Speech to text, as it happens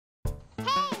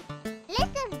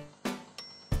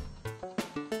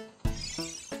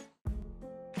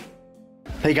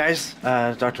Hey guys,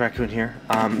 Dr. Raccoon here.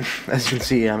 As you can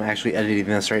see, I'm actually editing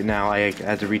this right now. I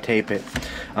had to retape it.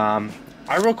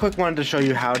 I real quick wanted to show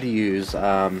you how to use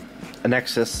a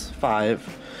Nexus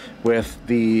 5 with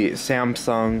the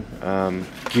Samsung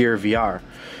GearVR.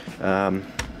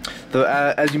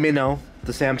 As you may know,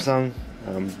 the Samsung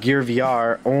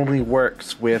GearVR only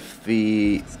works with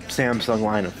the Samsung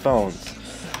line of phones.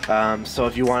 So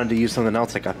if you wanted to use something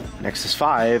else like a Nexus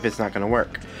 5, it's not going to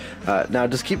work. Now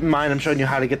just keep in mind, I'm showing you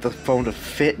how to get the phone to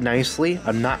fit nicely.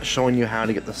 I'm not showing you how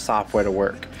to get the software to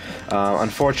work.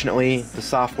 Unfortunately, the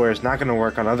software is not going to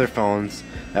work on other phones.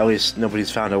 At least nobody's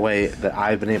found a way that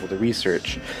I've been able to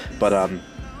research. But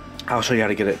I'll show you how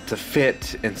to get it to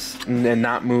fit and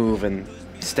not move and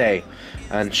stay,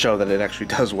 and show that it actually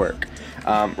does work.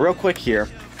 Real quick here,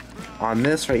 on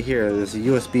this right here, there's a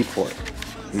USB port.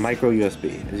 Micro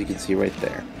USB, as you can see right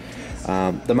there.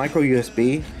 The micro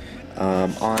USB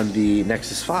on the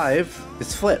Nexus 5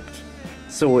 is flipped,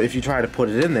 so if you try to put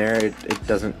it in there, it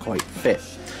doesn't quite fit.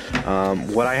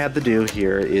 What I had to do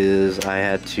here is I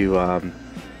had to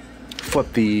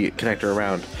flip the connector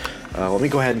around. Let me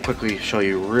go ahead and quickly show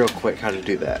you real quick how to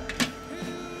do that.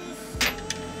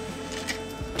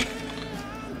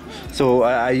 So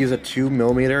I use a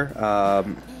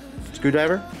 2mm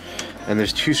screwdriver. And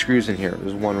there's two screws in here.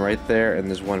 There's one right there and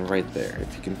there's one right there.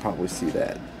 If you can probably see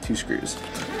that. Two screws.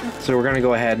 So we're going to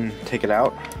go ahead and take it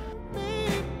out.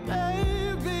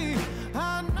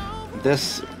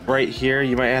 This right here,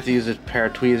 you might have to use a pair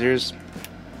of tweezers.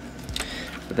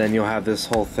 But then you'll have this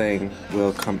whole thing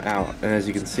will come out. And as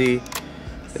you can see,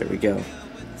 there we go.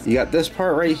 You got this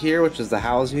part right here, which is the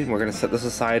housing. We're going to set this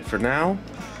aside for now.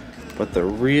 But the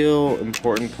real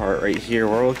important part right here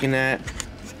we're looking at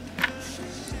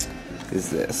is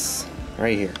this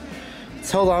right here. It's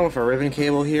held on with a ribbon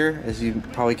cable here, as you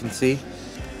probably can see.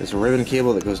 There's a ribbon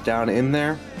cable that goes down in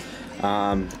there.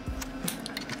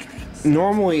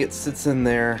 Normally it sits in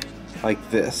there like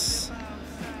this.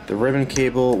 The ribbon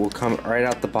cable will come right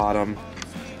out the bottom,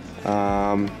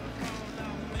 and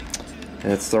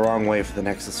it's the wrong way for the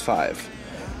Nexus 5.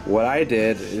 What I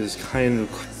did is kind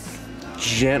of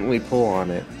gently pull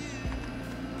on it,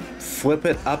 flip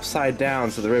it upside down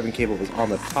so the ribbon cable was on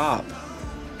the top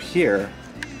here,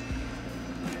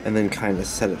 and then kind of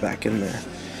set it back in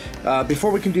there. Before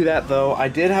we can do that though, I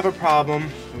did have a problem.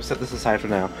 Let me set this aside for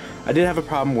now. I did have a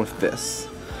problem with this.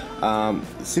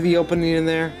 See the opening in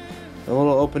there? The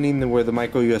little opening where the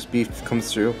micro USB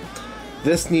comes through?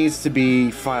 This needs to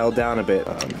be filed down a bit.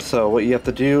 So what you have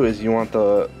to do is you want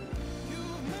the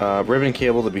ribbon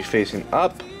cable to be facing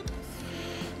up.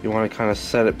 You want to kind of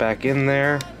set it back in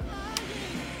there,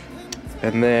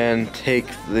 and then take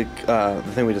the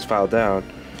thing we just filed down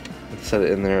and set it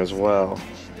in there as well.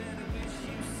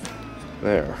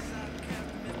 There.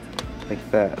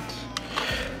 Like that.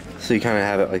 So you kind of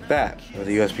have it like that.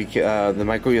 The USB, the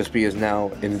micro USB is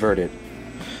now inverted.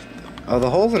 The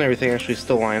holes and everything actually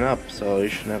still line up, so you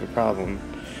shouldn't have a problem.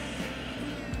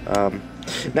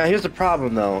 Now here's the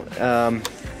problem though.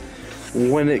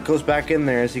 When it goes back in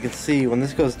there, as you can see, when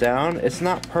this goes down, it's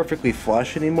not perfectly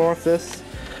flush anymore with this.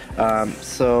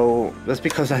 So that's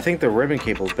because I think the ribbon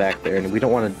cable's back there, and we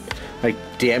don't want to like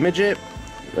damage it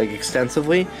like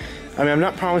extensively. I mean, I'm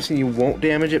not promising you won't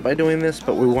damage it by doing this,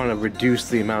 but we want to reduce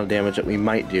the amount of damage that we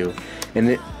might do.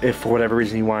 And if for whatever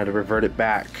reason you wanted to revert it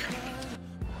back,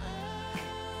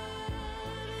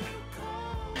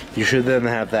 you should then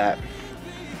have that,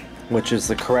 which is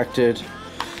the corrected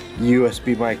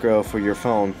USB micro for your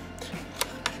phone.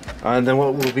 And then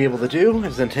what we'll be able to do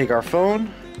is then take our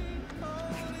phone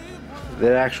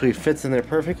that actually fits in there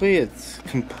perfectly. It's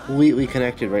completely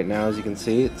connected right now, as you can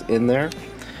see. It's in there.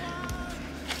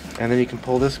 And then you can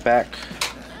pull this back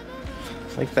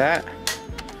like that.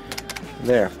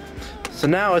 There. So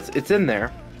now it's in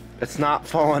there. It's not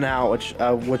falling out,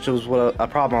 which was what a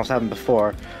problem I was having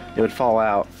before. It would fall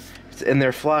out. It's in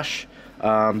there flush.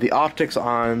 The optics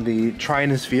on the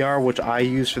Trinus VR, which I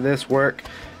use for this, work.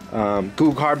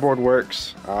 Google Cardboard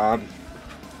works.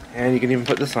 And you can even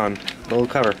put this on, the little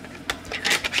cover.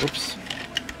 Oops.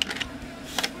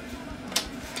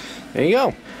 There you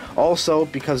go. Also,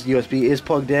 because USB is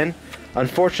plugged in,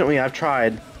 unfortunately I've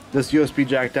tried, this USB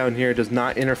jack down here does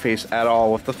not interface at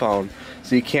all with the phone.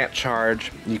 So you can't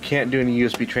charge, you can't do any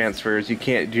USB transfers, you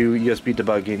can't do USB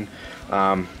debugging.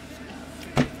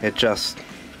 It just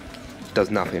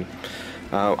does nothing.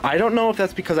 I don't know if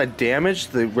that's because I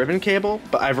damaged the ribbon cable,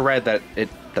 but I've read that it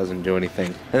doesn't do anything.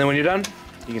 And then when you're done,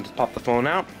 you can just pop the phone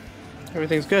out.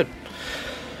 Everything's good.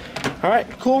 Alright,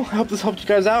 cool. I hope this helped you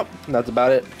guys out. And that's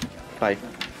about it. Bye.